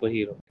is a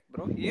superhero.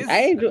 Bro, he is.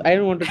 I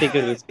don't want to take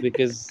a risk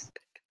because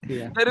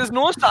yeah, There is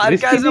no risk he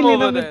sarcasm नहीं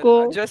लेना over मेरे there.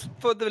 को. Just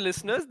for the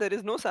listeners, there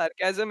is no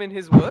sarcasm in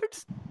his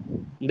words.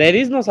 There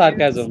is no He is.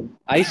 sarcasm.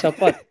 I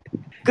shapat.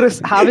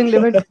 Chris, having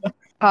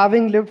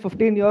lived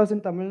 15 years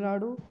in Tamil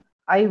Nadu,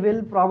 I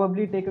will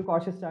probably take a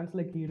cautious chance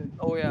like he did.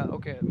 Oh yeah,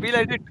 okay. We'll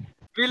edit.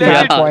 We'll Fair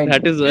edit. Yeah, point.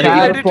 that is We'll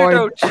very Fair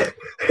good. edit point.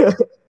 it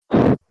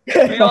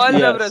out. We all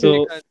Yeah, love so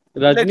Rajnikant.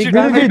 Will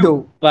Rajnikant we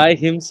do? by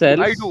himself,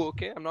 I do.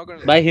 Okay, I'm not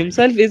gonna. by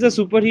himself is a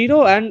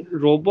superhero, and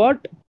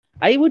Robot,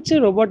 I would say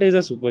Robot is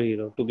a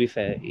superhero. To be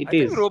fair, it I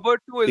think is Robot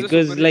 2 is a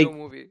because superhero like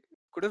movie.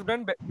 Could have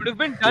been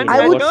done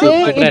I would Robot better.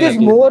 say But it I is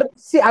like it. more.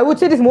 See, I would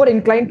say it is more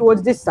inclined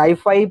towards the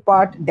sci-fi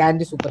part than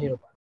the superhero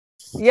part.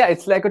 Yeah,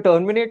 it's like a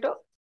Terminator.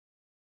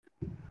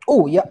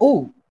 Oh yeah.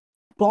 Oh,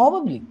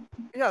 probably.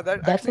 Yeah,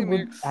 that That's a actually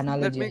good makes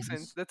analogy. that makes I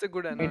sense. guess. That's a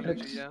good analogy.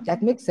 Matrix. Yeah.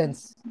 That makes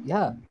sense.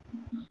 Yeah.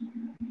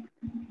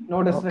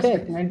 No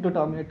disrespect Okay. meant to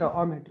Terminator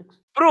or Matrix.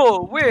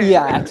 Bro, wait.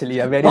 Yeah, actually,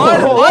 yeah, very Or-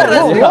 important.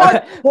 or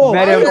Yeah. Oh,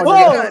 Very or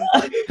important.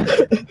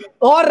 Rajnikant.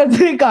 or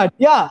Rajnikant.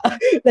 Yeah.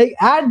 Like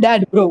add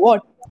that, bro.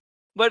 What?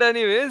 But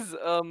anyways,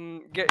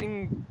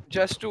 getting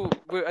just to,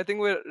 I think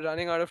we're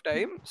running out of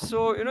time.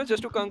 So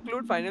just to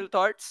conclude, final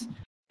thoughts.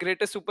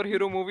 Greatest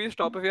superhero movies,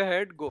 top of your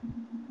head, go.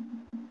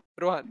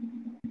 Rohan,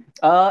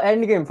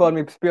 Endgame for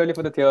me, purely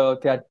for the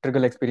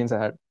theatrical experience I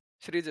had.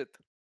 Srijit.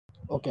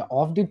 Okay,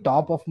 off the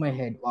top of my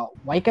head, wow.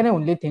 Why can I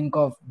only think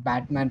of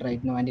Batman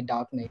right now and the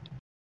Dark Knight?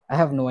 I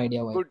have no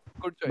idea why. Good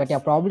choice. But yeah,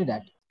 probably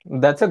that.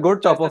 That's a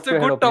good top That's of a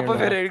your head good top opinion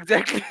of your to head,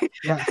 exactly.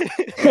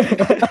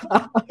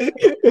 Yeah.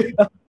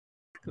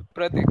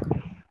 Pratik.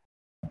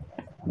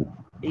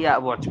 yeah,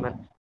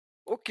 Watchmen.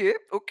 Okay.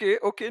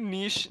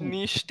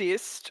 Niche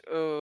taste.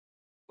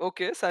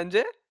 Okay,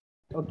 Sanjay.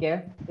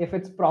 Okay, if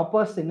it's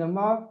proper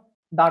cinema,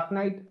 Dark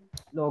Knight,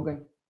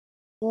 Logan.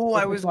 Oh,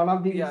 If it's one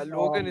of these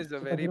Logan is a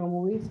very. superhero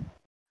movies,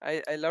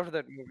 I loved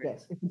that movie.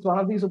 yes. If it's one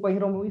of these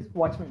superhero movies,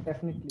 Watchmen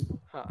definitely.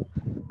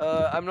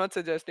 I'm not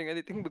suggesting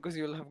anything because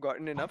you'll have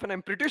gotten enough, and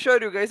I'm pretty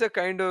sure you guys are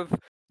kind of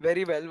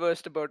very well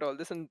versed about all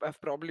this, and I've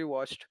probably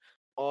watched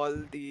all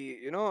the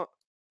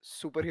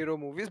superhero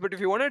movies. But if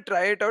you want to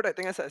try it out, I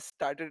think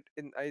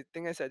I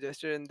think I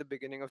suggested in the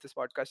beginning of this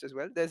podcast as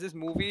well. There's this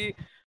movie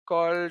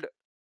called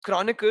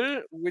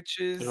Chronicle, which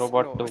is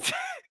Robot no. 2.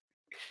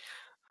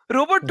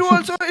 Robot 2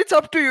 also, it's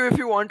up to you if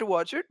you want to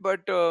watch it.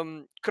 But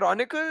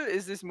Chronicle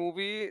is this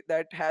movie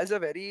that has a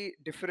very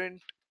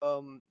different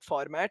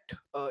format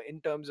in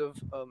terms of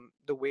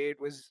the way it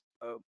was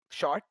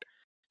shot.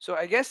 So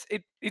I guess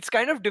it's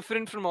kind of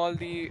different from all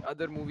the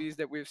other movies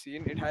that we've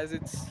seen. It has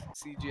its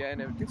CGI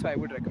and everything, so I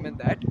would recommend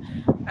that.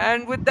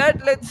 And with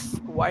that, let's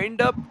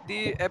wind up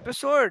the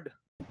episode.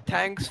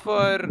 Thanks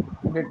for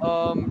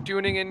Did-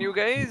 tuning in, you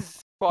guys.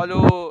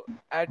 Follow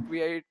at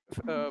VI.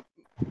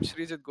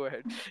 Srijit, go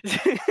ahead.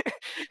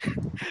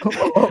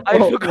 I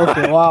forgot.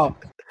 Okay, wow.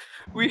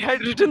 We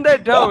had written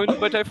that down,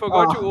 but I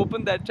forgot to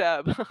open that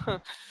tab.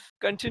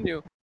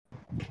 Continue.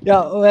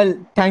 Yeah,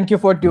 well, thank you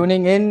for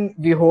tuning in.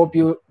 We hope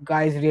you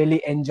guys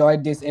really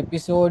enjoyed this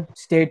episode.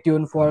 Stay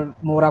tuned for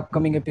more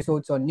upcoming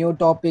episodes on new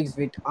topics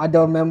with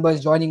other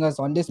members joining us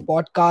on this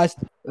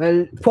podcast.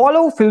 Well,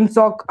 follow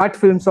FilmSock at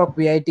FilmSock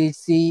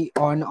VITC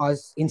on our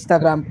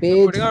Instagram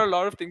page. Putting out a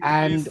lot of things.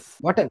 And Please,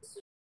 what else?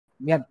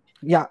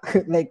 Yeah,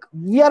 like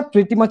we are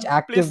pretty much please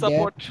active there.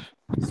 support.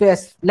 So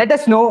yes, let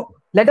us know.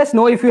 Let us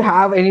know if you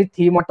have any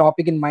theme or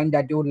topic in mind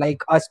that you would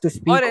like us to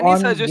speak Or any on.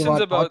 Give suggestions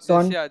our about thoughts this.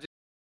 on, Yeah.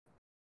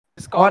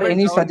 Just or comment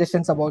any down.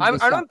 suggestions about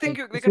this. I yeah, don't think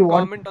like, they if you can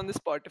want. comment on the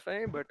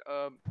Spotify, but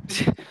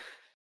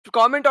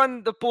comment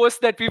on the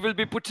post that we will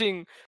be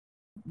putting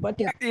But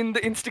yeah, in the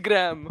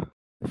Instagram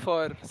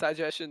for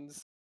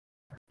suggestions.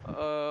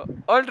 All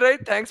right.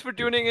 Thanks for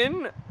tuning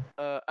in.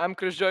 I'm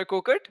Chris Joy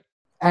Kokut.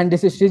 and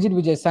this is Srijit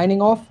Vijay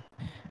signing off.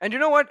 And you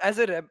know what? As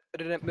a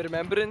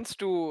remembrance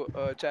to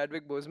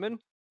Chadwick Boseman,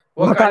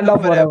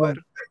 Wakanda forever.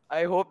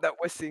 I hope that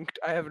was synced.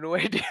 I have no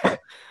idea.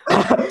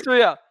 So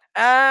yeah,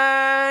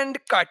 and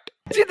cut.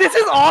 See, this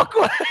is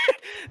awkward.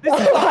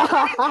 This is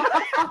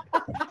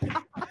awkward.